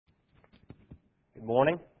Good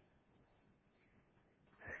morning.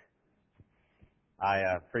 I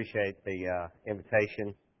appreciate the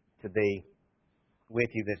invitation to be with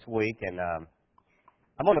you this week, and I'm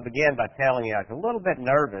going to begin by telling you I was a little bit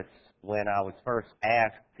nervous when I was first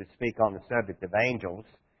asked to speak on the subject of angels,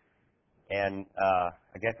 and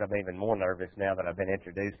I guess I'm even more nervous now that I've been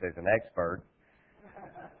introduced as an expert.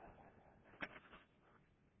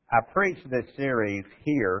 I preached this series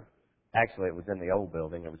here. Actually, it was in the old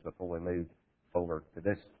building. It was before we moved over to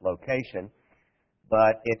this location.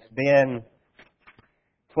 But it's been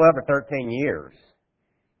 12 or 13 years,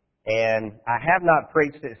 and I have not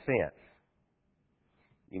preached it since.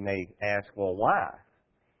 You may ask, well, why?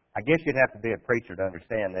 I guess you'd have to be a preacher to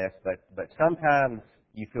understand this, but sometimes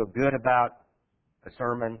you feel good about a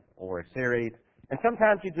sermon or a series, and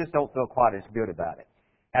sometimes you just don't feel quite as good about it.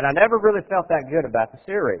 And I never really felt that good about the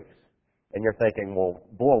series. And you're thinking, well,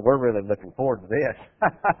 boy, we're really looking forward to this.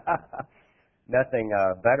 Nothing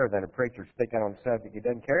better than a preacher speaking on a subject he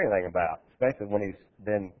doesn't care anything about, especially when he's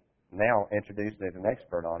been now introduced as an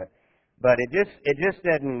expert on it. But it just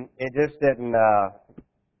didn't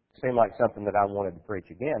seem like something that I wanted to preach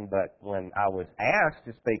again. But when I was asked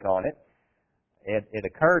to speak on it, it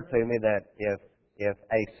occurred to me that if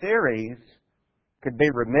a series could be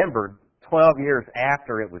remembered 12 years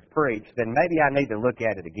after it was preached, then maybe I need to look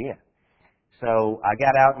at it again. So I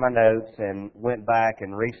got out my notes and went back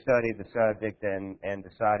and restudied the subject and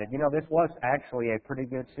decided, this was actually a pretty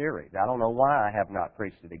good series. I don't know why I have not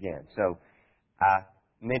preached it again. So I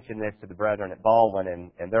mentioned this to the brethren at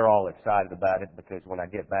Baldwin, and they're all excited about it because when I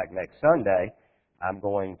get back next Sunday, I'm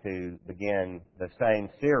going to begin the same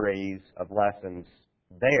series of lessons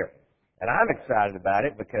there. And I'm excited about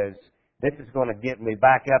it because this is going to get me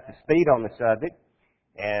back up to speed on the subject.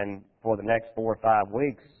 And for the next 4 or 5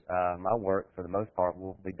 weeks, my work, for the most part,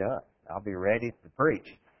 will be done. I'll be ready to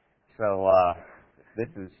preach. So this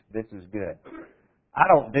is good. I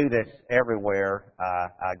don't do this everywhere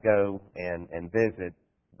I go and visit,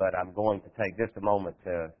 but I'm going to take just a moment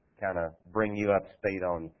to kind of bring you up to speed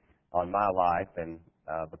on my life, and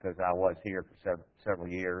because I was here for several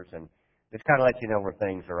years, and just kind of let you know where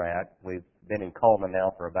things are at. We've been in Coleman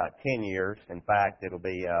now for about 10 years. In fact, it'll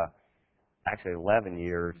be actually 11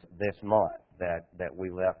 years this month that we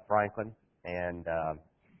left Franklin. And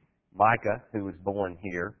Micah, who was born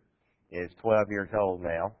here, is 12 years old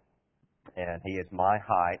now, and he is my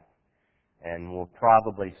height, and will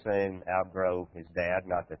probably soon outgrow his dad.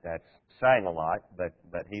 Not that that's saying a lot,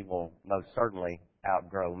 but he will most certainly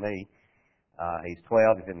outgrow me. He's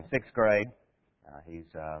 12. He's in the 6th grade.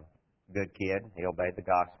 He's a good kid. He obeyed the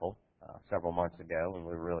gospel several months ago, and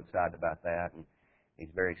we were real excited about that. And he's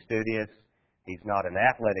very studious. He's not an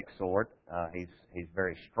athletic sort. He's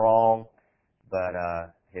very strong, but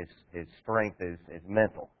his strength is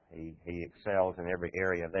mental. He excels in every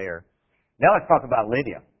area there. Now let's talk about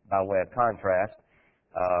Lydia by way of contrast.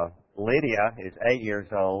 Lydia is 8 years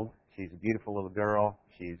old. She's a beautiful little girl.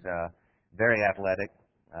 She's very athletic.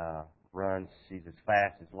 Runs. She's as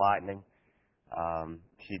fast as lightning.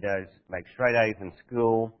 She does make straight A's in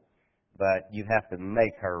school, but you have to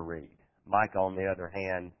make her read. Mike, on the other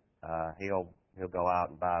hand, he'll go out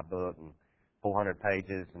and buy a book and 400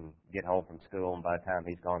 pages and get home from school, and by the time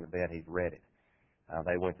he's gone to bed, he's read it.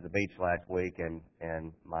 They went to the beach last week, and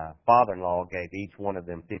my father-in-law gave each one of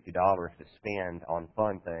them $50 to spend on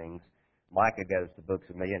fun things. Micah goes to Books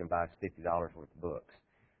A Million and buys $50 worth of books.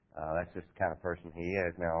 That's just the kind of person he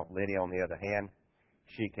is. Now, Lydia, on the other hand,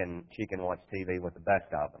 she can watch TV with the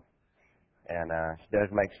best of them. And she does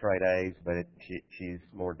make straight A's, but she's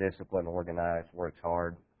more disciplined, organized, works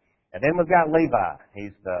hard. And then we've got Levi.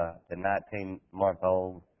 He's the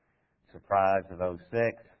 19-month-old surprise of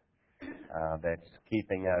 06 that's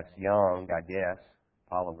keeping us young, I guess.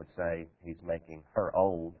 Paula would say he's making her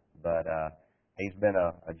old, but he's been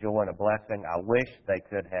a joy and a blessing. I wish they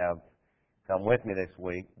could have come with me this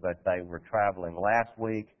week, but they were traveling last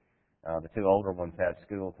week. The 2 older ones have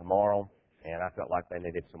school tomorrow, and I felt like they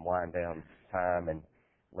needed some wind-down time, and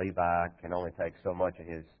Levi can only take so much of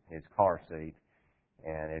his car seat.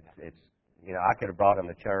 And it's I could have brought them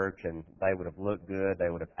to church, and they would have looked good, they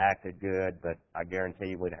would have acted good, but I guarantee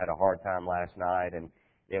you we'd have had a hard time last night, and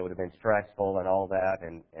it would have been stressful and all that,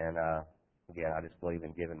 and again, I just believe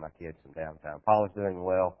in giving my kids some downtime. Paula's doing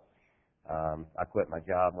well. I quit my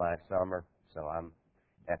job last summer, so I'm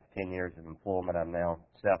after 10 years of employment, I'm now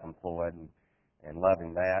self-employed and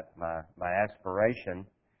loving that. My aspiration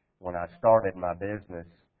when I started my business,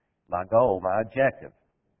 my goal, my objective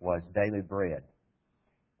was daily bread.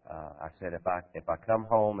 I said if I come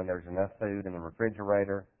home and there's enough food in the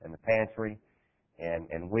refrigerator and the pantry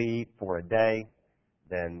and we eat for a day,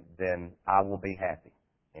 then I will be happy.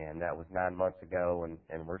 And that was 9 months ago,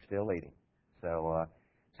 and we're still eating. So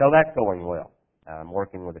that's going well. I'm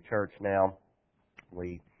working with a church now.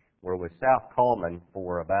 We were with South Coleman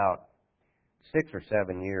for about 6 or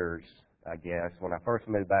 7 years, I guess. When I first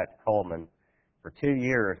moved back to Coleman, for 2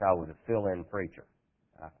 years I was a fill-in preacher.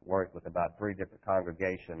 I worked with about 3 different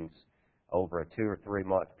congregations over a 2 or 3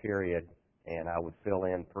 month period, and I would fill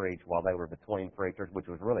in preach while they were between preachers, which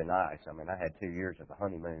was really nice. I mean, I had 2 years of a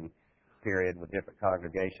honeymoon period with different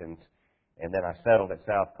congregations. And then I settled at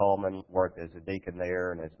South Coleman, worked as a deacon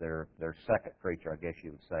there and as their second preacher, I guess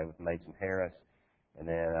you would say, with Mason Harris. And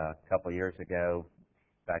then a couple of years ago,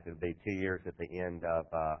 in fact, it would be 2 years at the end of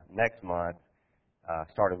next month,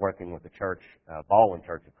 started working with the church, Baldwin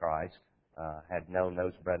Church of Christ. Had known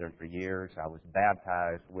those brethren for years. I was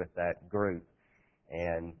baptized with that group,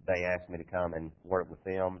 and they asked me to come and work with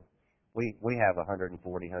them. We have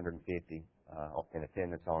 140, 150 in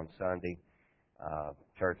attendance on Sunday.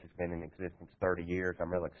 Church has been in existence 30 years.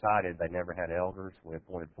 I'm real excited. They never had elders. We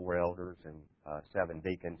appointed 4 elders and 7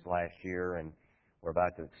 deacons last year, and we're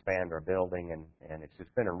about to expand our building, and it's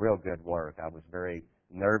just been a real good work. I was very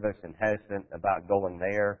nervous and hesitant about going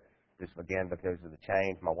there, just again because of the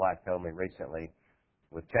change. My wife told me recently,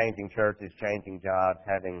 with changing churches, changing jobs,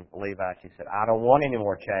 having Levi, she said, I don't want any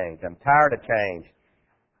more change. I'm tired of change.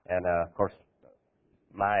 And of course,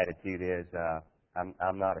 my attitude is,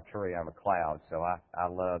 I'm not a tree, I'm a cloud, so I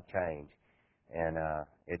love change, and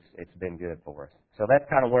it's been good for us. So that's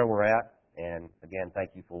kind of where we're at, and again, thank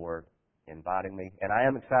you for inviting me. And I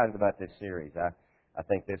am excited about this series. I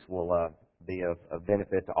think this will be of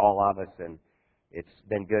benefit to all of us, and it's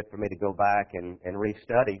been good for me to go back and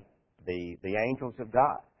restudy the angels of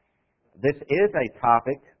God. This is a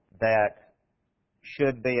topic that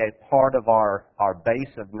should be a part of our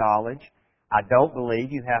base of knowledge. I don't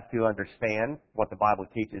believe you have to understand what the Bible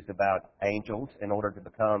teaches about angels in order to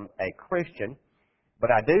become a Christian.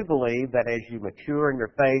 But I do believe that as you mature in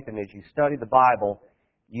your faith and as you study the Bible,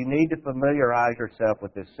 you need to familiarize yourself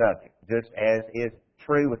with this subject, just as is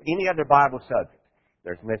true with any other Bible subject.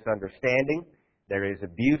 There's misunderstanding. There is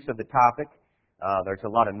abuse of the topic. There's a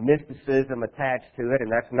lot of mysticism attached to it,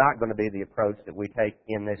 and that's not going to be the approach that we take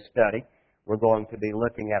in this study. We're going to be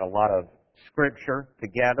looking at a lot of Scripture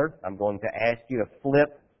together. I'm going to ask you to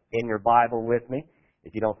flip in your Bible with me.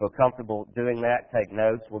 If you don't feel comfortable doing that, take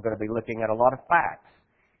notes. We're going to be looking at a lot of facts.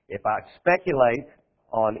 If I speculate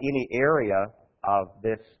on any area of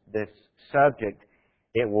this subject,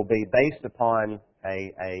 it will be based upon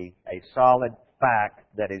a solid fact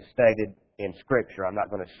that is stated in Scripture. I'm not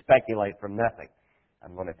going to speculate from nothing.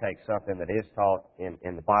 I'm going to take something that is taught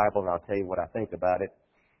in the Bible, and I'll tell you what I think about it.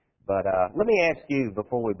 But let me ask you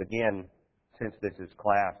before we begin, since this is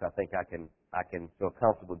class, I think I can feel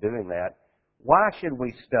comfortable doing that. Why should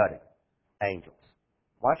we study angels?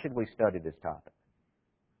 Why should we study this topic?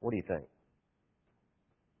 What do you think?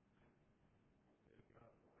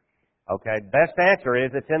 Okay, best answer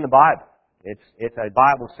is it's in the Bible. It's a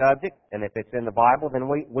Bible subject, and if it's in the Bible, then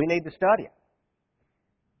we need to study it.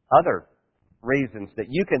 Other reasons that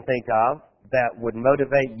you can think of that would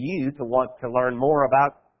motivate you to want to learn more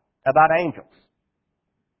about angels.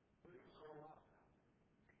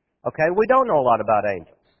 Okay, we don't know a lot about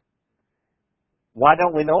angels. Why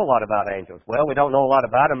don't we know a lot about angels? Well, we don't know a lot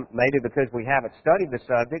about them maybe because we haven't studied the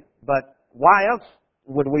subject, but why else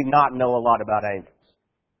would we not know a lot about angels?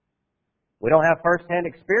 We don't have first-hand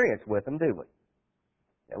experience with them, do we?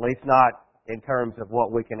 At least not in terms of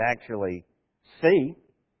what we can actually see.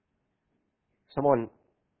 Someone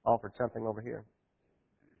offered something over here.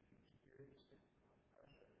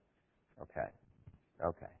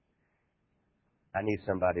 Okay. I knew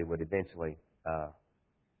somebody would eventually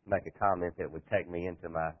make a comment that would take me into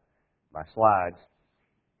my slides.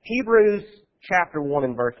 Hebrews chapter 1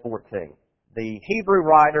 and verse 14. The Hebrew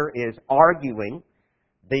writer is arguing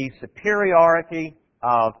the superiority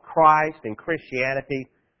of Christ and Christianity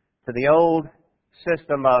to the old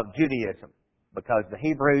system of Judaism, because the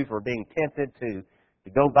Hebrews were being tempted to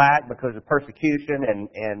go back because of persecution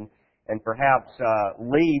and perhaps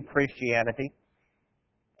leave Christianity.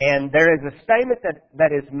 And there is a statement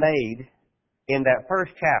that is made in that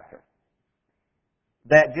first chapter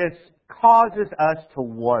that just causes us to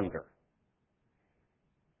wonder.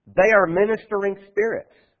 They are ministering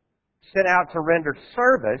spirits sent out to render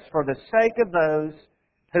service for the sake of those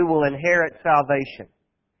who will inherit salvation.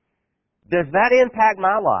 Does that impact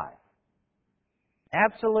my life?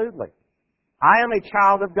 Absolutely. I am a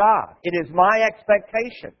child of God. It is my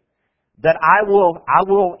expectation that I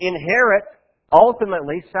will inherit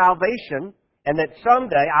ultimately salvation, and that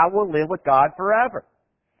someday I will live with God forever.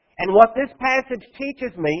 And what this passage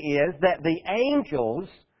teaches me is that the angels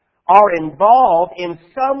are involved in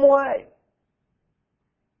some way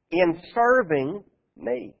in serving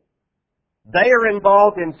me. They are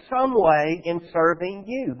involved in some way in serving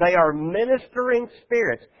you. They are ministering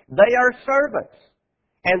spirits. They are servants.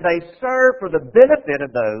 And they serve for the benefit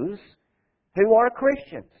of those who are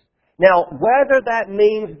Christians. Now, whether that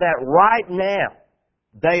means that right now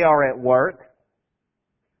they are at work,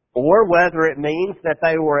 or whether it means that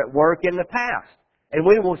they were at work in the past. And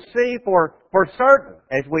we will see for certain,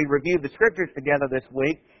 as we review the Scriptures together this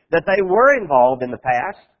week, that they were involved in the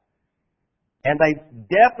past, and they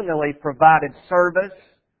definitely provided service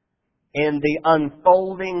in the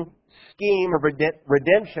unfolding scheme of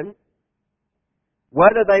redemption.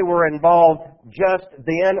 Whether they were involved just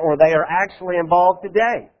then or they are actually involved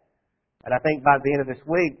today. And I think by the end of this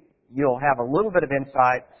week, you'll have a little bit of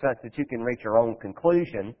insight such that you can reach your own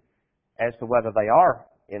conclusion as to whether they are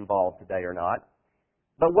involved today or not.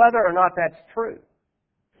 But whether or not that's true,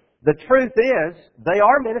 the truth is they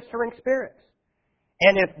are ministering spirits.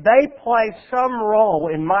 And if they play some role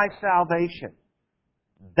in my salvation,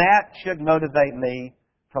 that should motivate me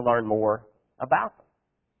to learn more about them.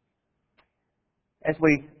 As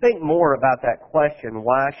we think more about that question,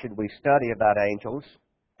 why should we study about angels?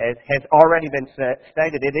 As has already been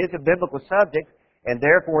stated, it is a biblical subject, and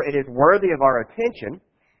therefore it is worthy of our attention.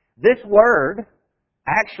 This word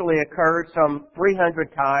actually occurs some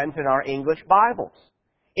 300 times in our English Bibles.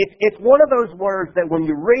 It's one of those words that when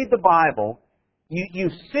you read the Bible, you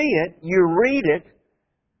see it, you read it,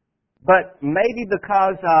 but maybe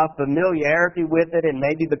because of familiarity with it and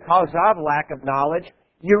maybe because of lack of knowledge,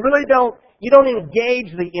 you don't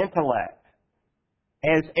engage the intellect.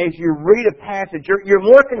 As you read a passage, you're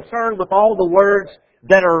more concerned with all the words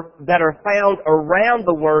that are found around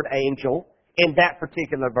the word angel in that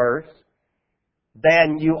particular verse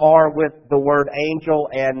than you are with the word angel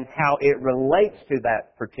and how it relates to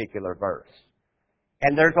that particular verse.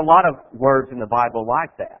 And there's a lot of words in the Bible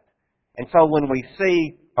like that. And so when we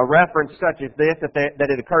see a reference such as this, that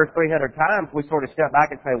it occurs 300 times, we sort of step back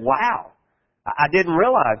and say, wow, I didn't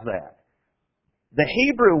realize that. The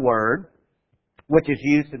Hebrew word, which is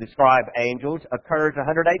used to describe angels, occurs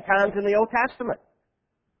 108 times in the Old Testament.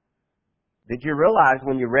 Did you realize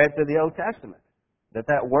when you read through the Old Testament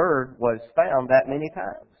that word was found that many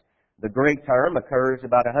times? The Greek term occurs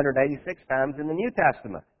about 186 times in the New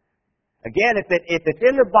Testament. Again, if it's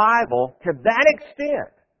in the Bible, to that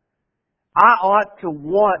extent, I ought to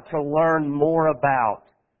want to learn more about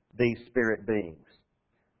these spirit beings.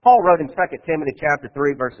 Paul wrote in 2 Timothy chapter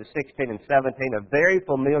 3, verses 16 and 17, a very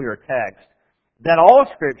familiar text, that all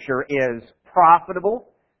Scripture is profitable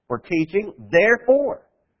for teaching. Therefore,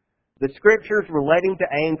 the Scriptures relating to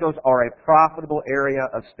angels are a profitable area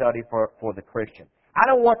of study for the Christian. I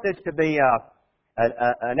don't want this to be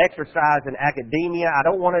an exercise in academia. I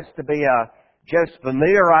don't want us to be just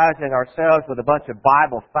familiarizing ourselves with a bunch of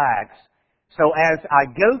Bible facts. So as I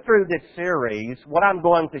go through this series, what I'm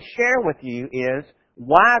going to share with you is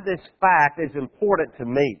why this fact is important to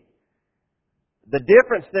me. The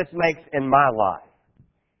difference this makes in my life.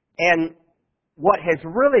 And what has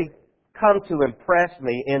really come to impress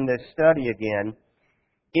me in this study again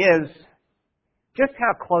is just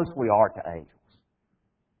how close we are to angels.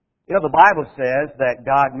 You know, the Bible says that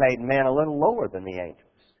God made man a little lower than the angels.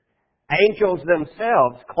 Angels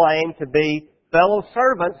themselves claim to be fellow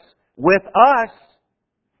servants with us,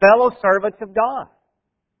 fellow servants of God.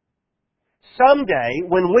 Someday,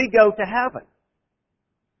 when we go to heaven,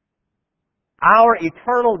 our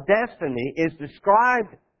eternal destiny is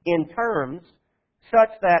described in terms such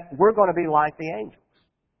that we're going to be like the angels.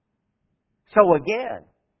 So again,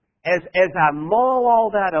 as I mull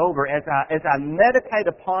all that over, as I meditate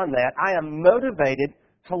upon that, I am motivated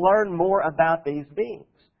to learn more about these beings.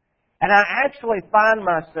 And I actually find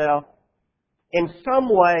myself in some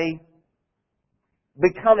way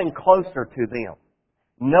becoming closer to them,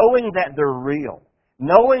 knowing that they're real,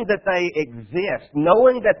 knowing that they exist,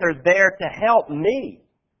 knowing that they're there to help me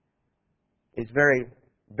is very,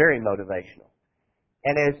 very motivational.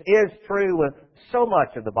 And as is true with so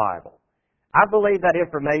much of the Bible, I believe that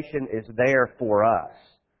information is there for us.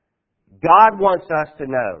 God wants us to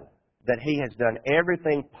know that He has done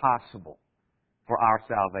everything possible for our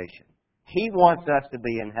salvation. He wants us to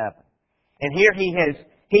be in heaven. And here He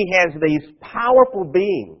has these powerful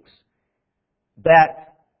beings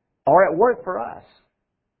that are at work for us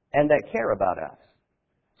and that care about us.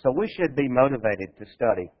 So we should be motivated to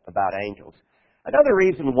study about angels. Another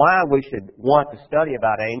reason why we should want to study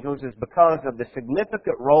about angels is because of the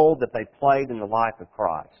significant role that they played in the life of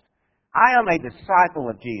Christ. I am a disciple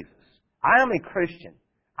of Jesus. I am a Christian.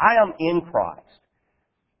 I am in Christ.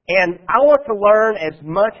 And I want to learn as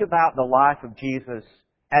much about the life of Jesus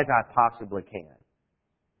as I possibly can.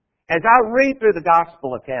 As I read through the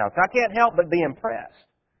gospel accounts, I can't help but be impressed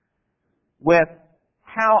with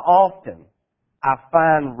how often I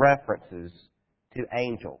find references to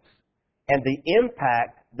angels and the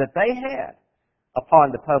impact that they had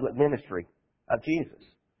upon the public ministry of Jesus.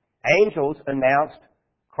 Angels announced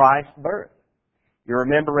Christ's birth. You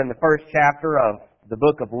remember in the first chapter of the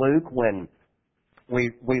book of Luke when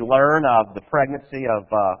we learn of the pregnancy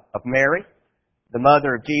of Mary, the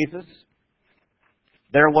mother of Jesus.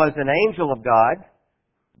 There was an angel of God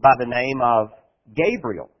by the name of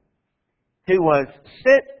Gabriel who was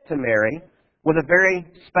sent to Mary with a very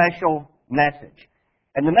special message.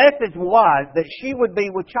 And the message was that she would be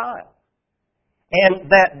with child. And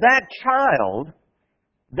that child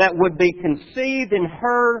that would be conceived in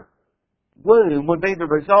her womb would be the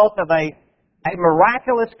result of a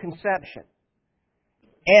miraculous conception.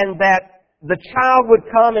 And that the child would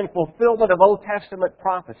come in fulfillment of Old Testament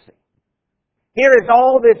prophecy. Here is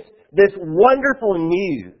all this wonderful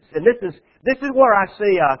news. And this is where I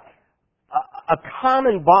see a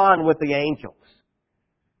common bond with the angels.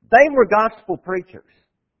 They were gospel preachers.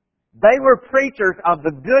 They were preachers of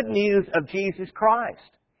the good news of Jesus Christ.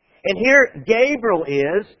 And here Gabriel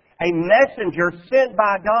is a messenger sent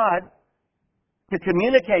by God to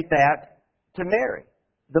communicate that to Mary,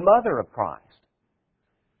 the mother of Christ.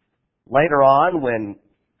 Later on, when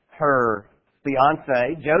her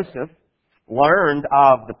fiancé, Joseph, learned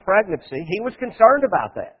of the pregnancy, he was concerned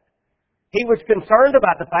about that. He was concerned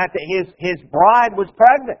about the fact that his bride was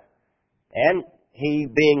pregnant. And he,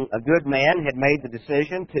 being a good man, had made the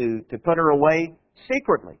decision to put her away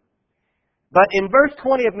secretly. But in verse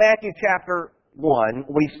 20 of Matthew chapter 1,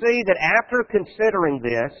 we see that after considering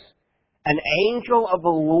this, an angel of the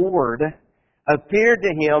Lord appeared to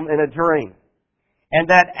him in a dream. And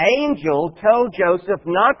that angel told Joseph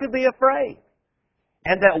not to be afraid.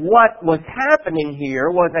 And that what was happening here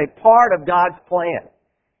was a part of God's plan.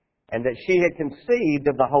 And that she had conceived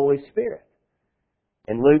of the Holy Spirit.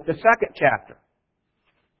 In Luke, the 2nd chapter,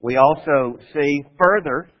 we also see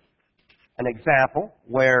further an example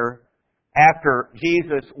where after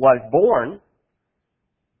Jesus was born,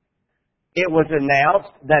 it was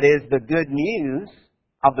announced, that is, the good news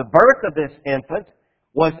of the birth of this infant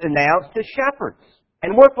was announced to shepherds.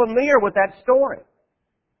 And we're familiar with that story.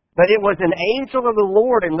 But it was an angel of the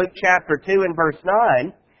Lord in Luke chapter 2 and verse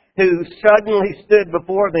 9 who suddenly stood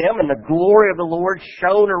before them, and the glory of the Lord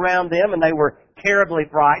shone around them, and they were terribly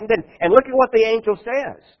frightened. And look at what the angel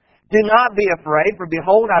says. Do not be afraid, for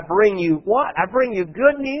behold, I bring you what? I bring you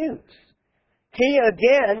good news. He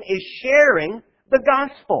again is sharing the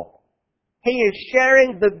gospel. He is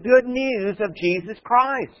sharing the good news of Jesus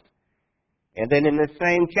Christ. And then in the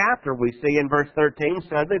same chapter, we see in verse 13,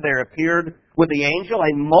 suddenly there appeared with the angel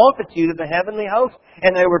a multitude of the heavenly hosts,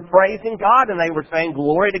 and they were praising God, and they were saying,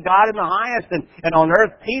 Glory to God in the highest, and on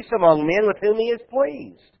earth peace among men with whom He is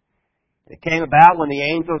pleased. It came about when the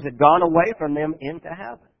angels had gone away from them into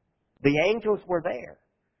heaven. The angels were there.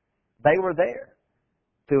 They were there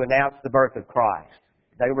to announce the birth of Christ.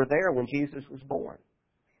 They were there when Jesus was born.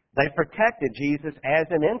 They protected Jesus as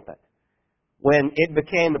an infant. When it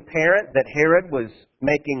became apparent that Herod was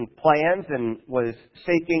making plans and was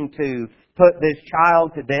seeking to put this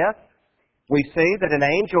child to death, we see that an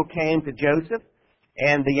angel came to Joseph,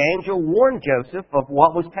 and the angel warned Joseph of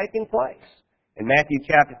what was taking place. In Matthew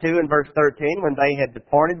chapter 2 and verse 13, when they had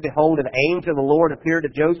departed, behold, an angel of the Lord appeared to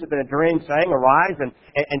Joseph in a dream, saying, Arise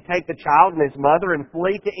and take the child and his mother and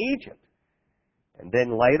flee to Egypt. And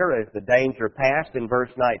then later, as the danger passed, in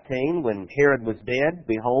verse 19, when Herod was dead,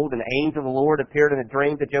 behold, an angel of the Lord appeared in a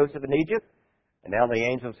dream to Joseph in Egypt. And now the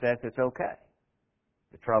angel says it's okay.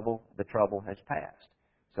 The trouble has passed.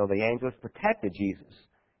 So the angels protected Jesus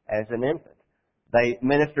as an infant. They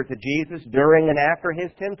ministered to Jesus during and after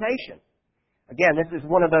His temptation. Again, this is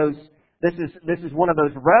one of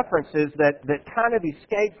those references that kind of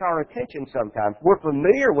escapes our attention sometimes. We're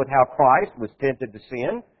familiar with how Christ was tempted to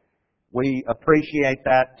sin. We appreciate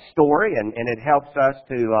that story, and it helps us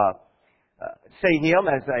to see Him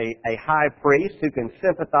as a high priest who can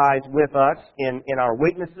sympathize with us in our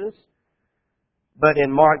weaknesses. But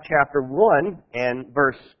in Mark chapter 1 and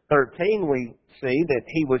verse 13, we see that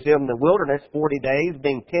He was in the wilderness 40 days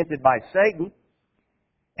being tempted by Satan,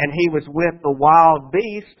 and He was with the wild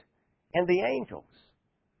beast, and the angels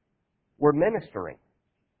were ministering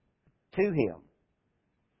to Him.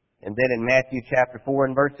 And then in Matthew chapter 4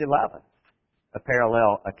 and verse 11, a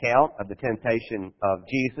parallel account of the temptation of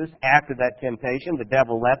Jesus. After that temptation, the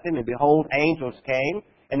devil left Him, and behold, angels came,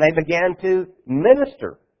 and they began to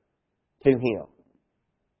minister to Him.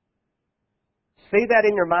 See that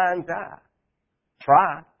in your mind's eye.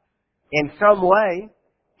 Try. In some way,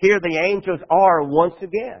 here the angels are once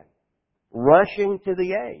again rushing to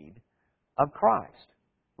the aid of Christ,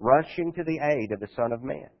 rushing to the aid of the Son of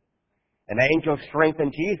Man. An angel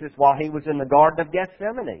strengthened Jesus while He was in the Garden of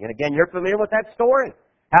Gethsemane. And again, you're familiar with that story.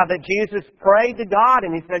 How that Jesus prayed to God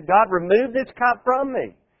and He said, God, remove this cup from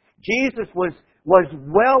me. Jesus was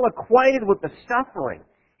well acquainted with the suffering.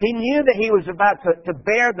 He knew that He was about to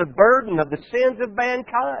bear the burden of the sins of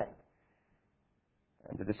mankind.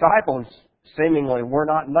 And the disciples seemingly were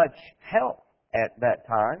not much help at that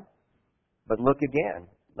time. But look again.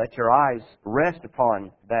 Let your eyes rest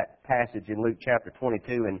upon that passage in Luke chapter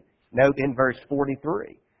 22 and note in verse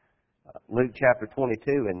 43. Luke chapter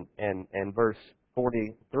 22 and verse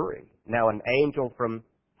 43. Now an angel from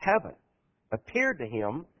heaven appeared to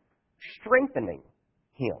him, strengthening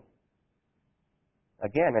him.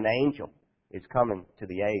 Again, an angel is coming to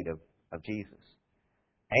the aid of Jesus.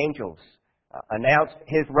 Angels announced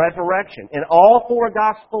His resurrection in all four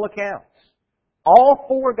gospel accounts. All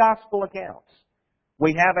four gospel accounts.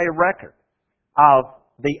 We have a record of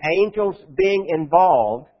the angels being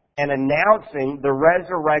involved and announcing the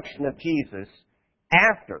resurrection of Jesus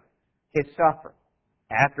after His suffering,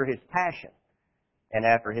 after His passion, and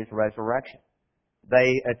after His resurrection.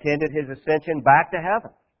 They attended His ascension back to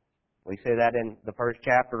heaven. We see that in the first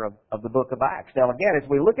chapter of the book of Acts. Now again, as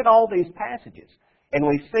we look at all these passages, and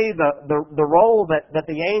we see the role that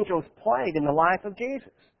the angels played in the life of Jesus,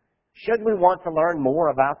 should we want to learn more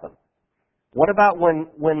about them? What about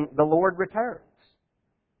when the Lord returns?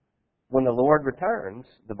 When the Lord returns,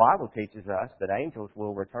 the Bible teaches us that angels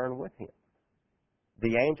will return with Him.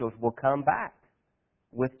 The angels will come back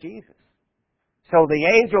with Jesus. So the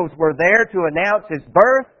angels were there to announce His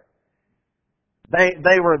birth.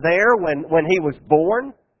 They were there when He was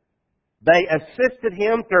born. They assisted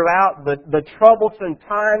Him throughout the troublesome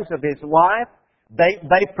times of His life.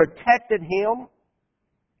 They protected Him.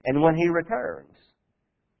 And when He returns,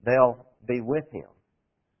 they'll be with Him.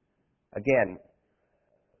 Again,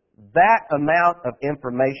 that amount of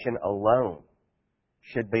information alone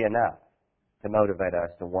should be enough to motivate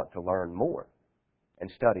us to want to learn more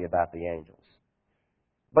and study about the angels.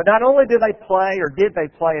 But not only did they play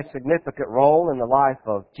a significant role in the life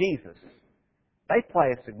of Jesus, they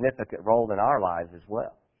play a significant role in our lives as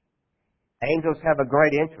well. Angels have a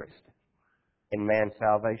great interest in man's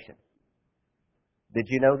salvation. Did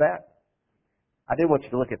you know that? I do want you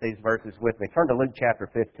to look at these verses with me. Turn to Luke chapter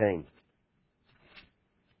 15.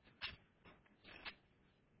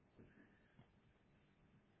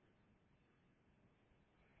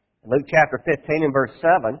 Luke chapter 15 and verse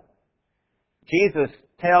 7, Jesus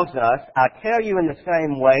tells us, I tell you in the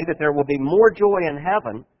same way that there will be more joy in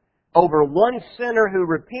heaven over one sinner who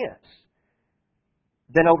repents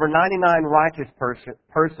than over 99 righteous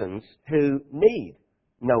persons who need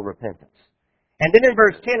no repentance. And then in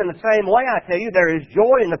verse 10, in the same way, I tell you, there is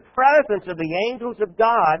joy in the presence of the angels of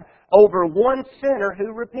God over one sinner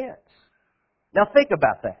who repents. Now think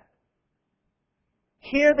about that.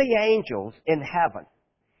 Hear the angels in heaven.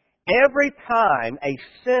 Every time a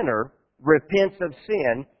sinner repents of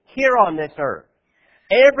sin here on this earth,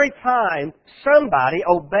 every time somebody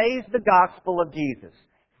obeys the gospel of Jesus,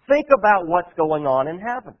 think about what's going on in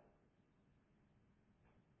heaven.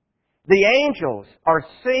 The angels are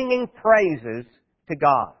singing praises to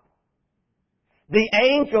God. The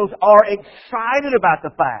angels are excited about the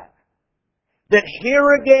fact that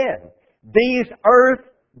here again, these earth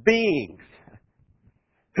beings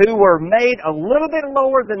who were made a little bit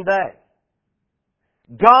lower than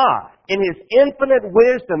they, God, in His infinite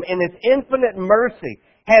wisdom, in His infinite mercy,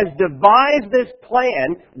 has devised this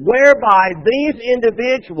plan whereby these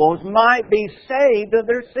individuals might be saved of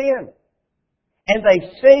their sin. And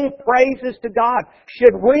they sing praises to God.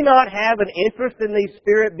 Should we not have an interest in these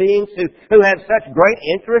spirit beings who have such great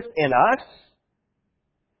interest in us?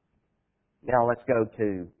 Now let's go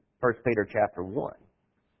to 1 Peter chapter 1.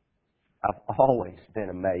 I've always been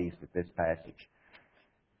amazed at this passage.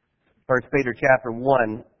 1 Peter chapter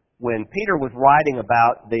 1, when Peter was writing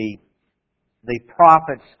about the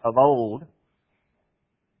prophets of old,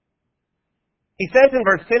 he says in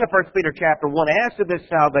verse 10 of 1 Peter chapter 1, as to this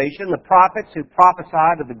salvation, the prophets who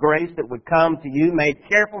prophesied of the grace that would come to you made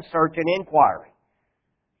careful search and inquiry,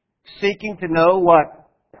 seeking to know what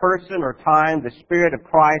person or time the Spirit of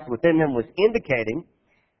Christ within them was indicating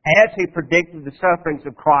as He predicted the sufferings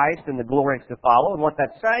of Christ and the glories to follow. And what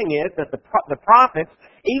that's saying is that the prophets,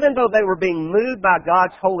 even though they were being moved by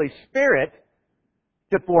God's Holy Spirit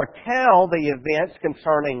to foretell the events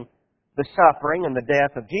concerning the suffering and the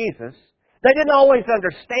death of Jesus, They didn't always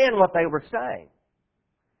understand what they were saying.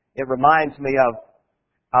 It reminds me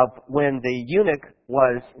of when the eunuch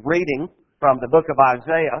was reading from the book of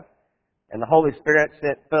Isaiah, and the Holy Spirit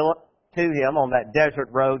sent Philip to him on that desert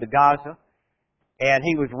road to Gaza, and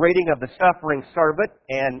he was reading of the suffering servant,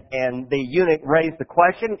 and the eunuch raised the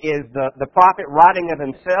question, is the prophet writing of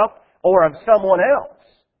himself or of someone else?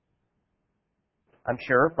 I'm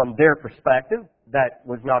sure from their perspective, that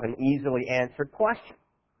was not an easily answered question.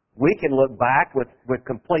 We can look back with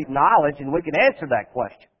complete knowledge and we can answer that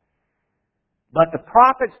question. But the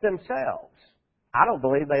prophets themselves, I don't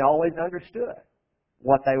believe they always understood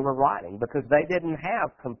what they were writing because they didn't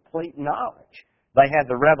have complete knowledge. They had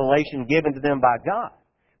the revelation given to them by God.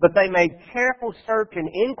 But they made careful search and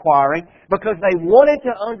inquiry because they wanted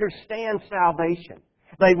to understand salvation.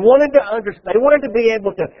 They wanted to be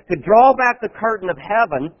able to draw back the curtain of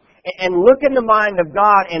heaven and look in the mind of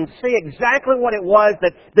God and see exactly what it was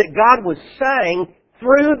that God was saying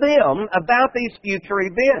through them about these future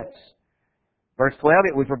events. Verse 12,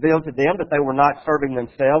 it was revealed to them that they were not serving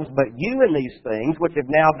themselves, but you in these things, which have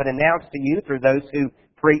now been announced to you through those who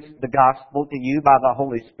preached the gospel to you by the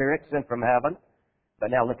Holy Spirit sent from heaven. But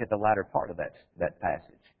now look at the latter part of that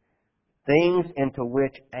passage. Things into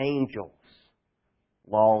which angels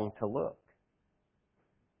long to look.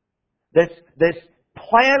 This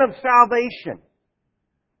plan of salvation,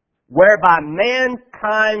 whereby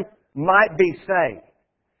mankind might be saved.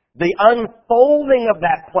 The unfolding of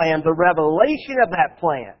that plan, the revelation of that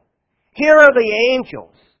plan. Here are the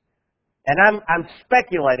angels. And I'm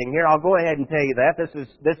speculating here. I'll go ahead and tell you that.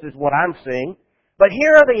 This is what I'm seeing. But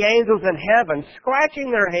here are the angels in heaven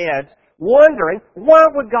scratching their heads, wondering, why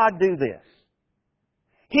would God do this?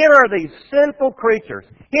 Here are these sinful creatures.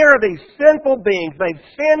 Here are these sinful beings. They've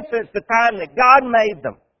sinned since the time that God made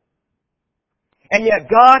them. And yet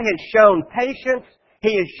God has shown patience.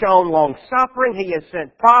 He has shown long-suffering. He has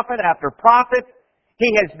sent prophet after prophet.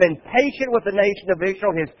 He has been patient with the nation of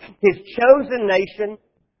Israel, his chosen nation.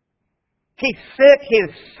 He sent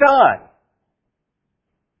His Son,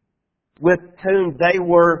 with whom they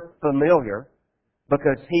were familiar,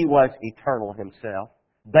 because He was eternal Himself.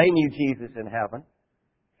 They knew Jesus in heaven.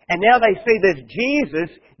 And now they see this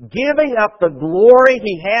Jesus giving up the glory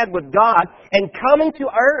He had with God and coming to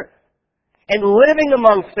earth and living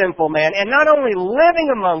among sinful man. And not only living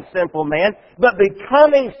among sinful man, but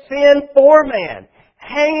becoming sin for man.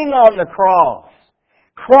 Hanging on the cross.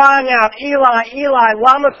 Crying out, Eli, Eli,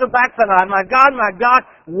 lama sabachthani, my God,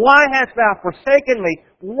 why hast thou forsaken me?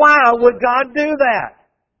 Why would God do that?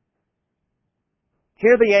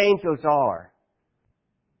 Here the angels are,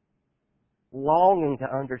 longing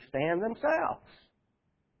to understand themselves.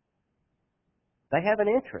 They have an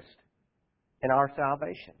interest in our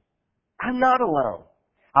salvation. I'm not alone.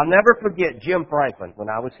 I'll never forget Jim Franklin when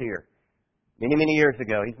I was here. Many years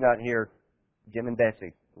ago. He's not here. Jim and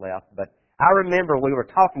Bessie left. But I remember we were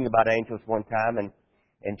talking about angels one time, and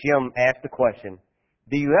Jim asked the question,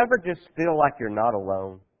 do you ever just feel like you're not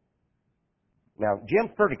alone? Now,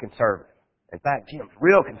 Jim's pretty conservative. In fact, Jim's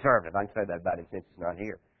real conservative. I can say that about him since he's not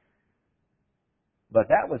here. But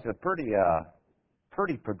that was a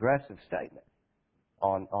pretty progressive statement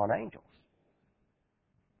on angels.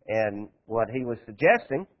 And what he was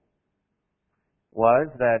suggesting was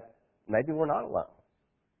that maybe we're not alone.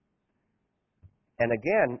 And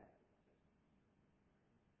again,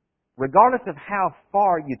 regardless of how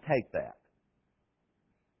far you take that,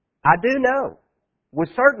 I do know with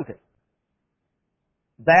certainty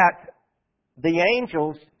that the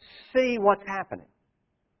angels see what's happening.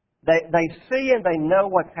 They see and they know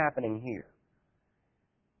what's happening here.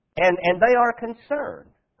 And they are concerned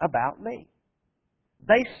about me.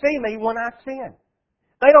 They see me when I sin.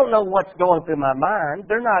 They don't know what's going through my mind.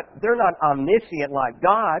 They're not omniscient like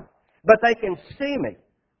God, but they can see me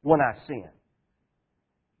when I sin.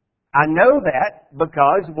 I know that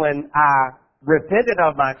because when I repented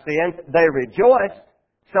of my sins, they rejoiced,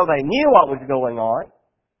 so they knew what was going on.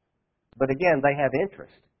 But again, they have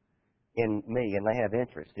interest in me, and they have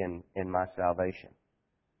interest in my salvation.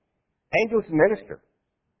 Angels minister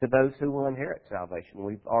to those who will inherit salvation.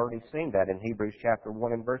 We've already seen that in Hebrews chapter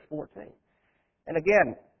 1 and verse 14. And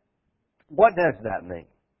again, what does that mean?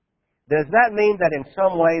 Does that mean that in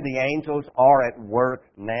some way the angels are at work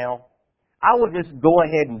now? I will just go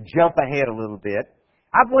ahead and jump ahead a little bit.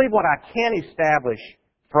 I believe what I can establish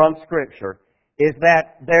from Scripture is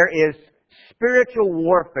that there is spiritual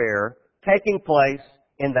warfare taking place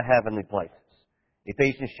in the heavenly places.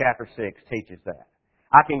 Ephesians chapter 6 teaches that.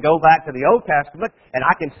 I can go back to the Old Testament and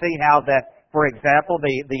I can see how that, for example,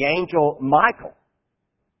 the angel Michael,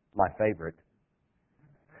 my favorite,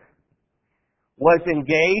 was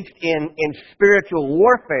engaged in spiritual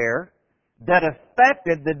warfare that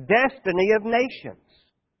affected the destiny of nations.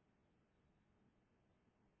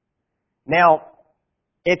 Now,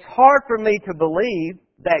 it's hard for me to believe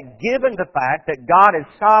that given the fact that God is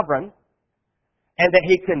sovereign and that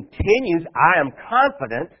He continues, I am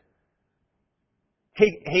confident,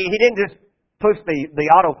 He didn't just push the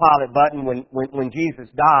autopilot button when Jesus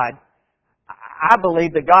died. I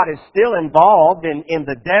believe that God is still involved in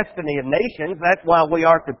the destiny of nations. That's why we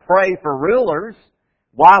are to pray for rulers.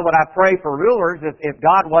 Why would I pray for rulers if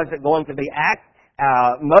God wasn't going to be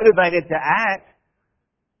motivated to act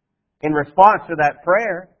in response to that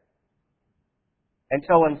prayer? And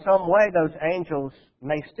so in some way, those angels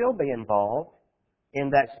may still be involved in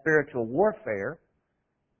that spiritual warfare.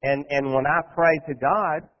 And when I pray to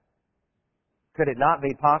God, could it not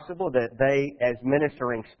be possible that they, as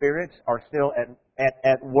ministering spirits, are still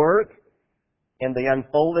at work in the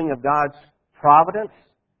unfolding of God's providence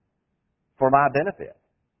for my benefit?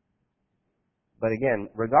 But again,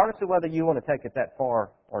 regardless of whether you want to take it that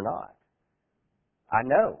far or not, I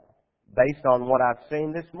know, based on what I've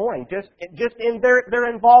seen this morning, just in their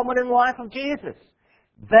involvement in the life of Jesus,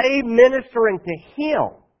 they ministering to Him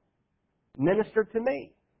ministered to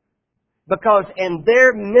me. Because in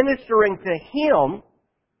their ministering to Him,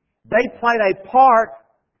 they played a part,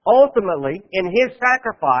 ultimately, in His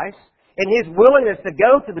sacrifice, in His willingness to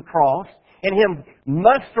go to the cross, and Him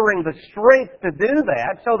mustering the strength to do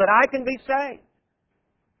that so that I can be saved.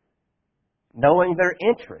 Knowing their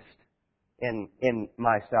interest in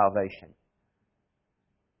my salvation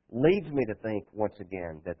leads me to think, once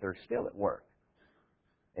again, that they're still at work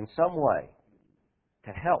in some way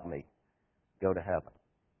to help me go to heaven.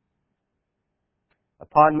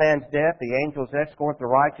 Upon man's death, the angels escort the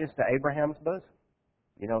righteous to Abraham's bosom.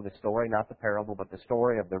 You know the story, not the parable, but the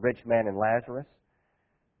story of the rich man and Lazarus.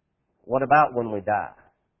 What about when we die?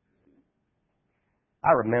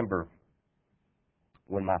 I remember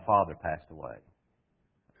when my father passed away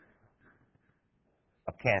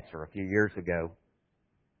of cancer a few years ago.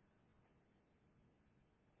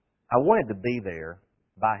 I wanted to be there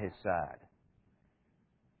by his side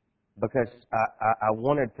because I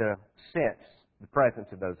wanted to sense the presence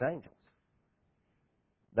of those angels.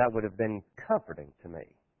 That would have been comforting to me.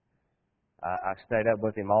 I stayed up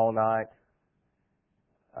with him all night,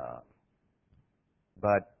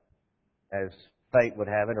 but as fate would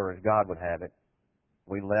have it, or as God would have it,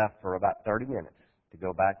 we left for about 30 minutes to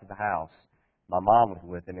go back to the house. My mom was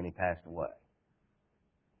with him and he passed away.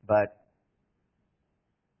 But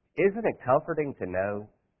isn't it comforting to know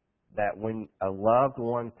that when a loved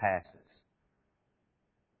one passes,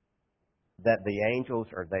 that the angels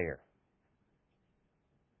are there?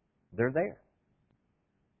 They're there.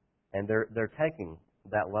 And they're taking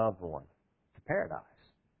that loved one to paradise.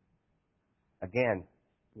 Again,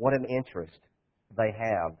 what an interest they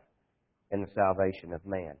have in the salvation of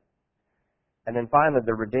man. And then finally,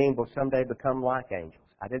 the redeemed will someday become like angels.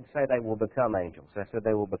 I didn't say they will become angels. I said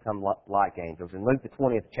they will become like angels. In Luke the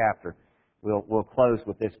 20th chapter, we'll close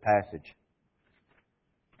with this passage.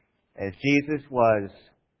 As Jesus was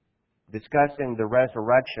discussing the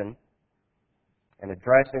resurrection and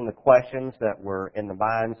addressing the questions that were in the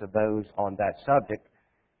minds of those on that subject,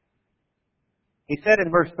 He said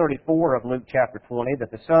in verse 34 of Luke chapter 20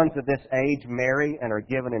 that the sons of this age marry and are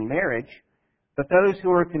given in marriage, but those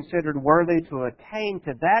who are considered worthy to attain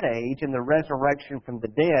to that age in the resurrection from the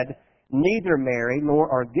dead neither marry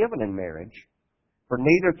nor are given in marriage, for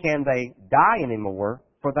neither can they die anymore,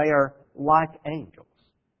 for they are like angels,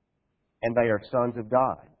 and they are sons of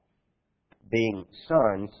God, being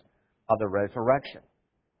sons of the resurrection.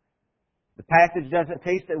 The passage doesn't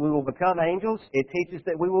teach that we will become angels. It teaches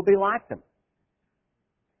that we will be like them.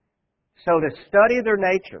 So to study their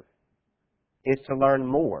nature is to learn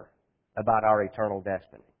more about our eternal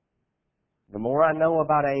destiny. The more I know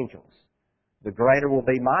about angels, the greater will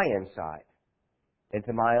be my insight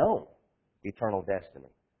into my own eternal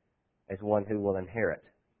destiny as one who will inherit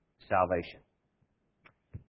salvation.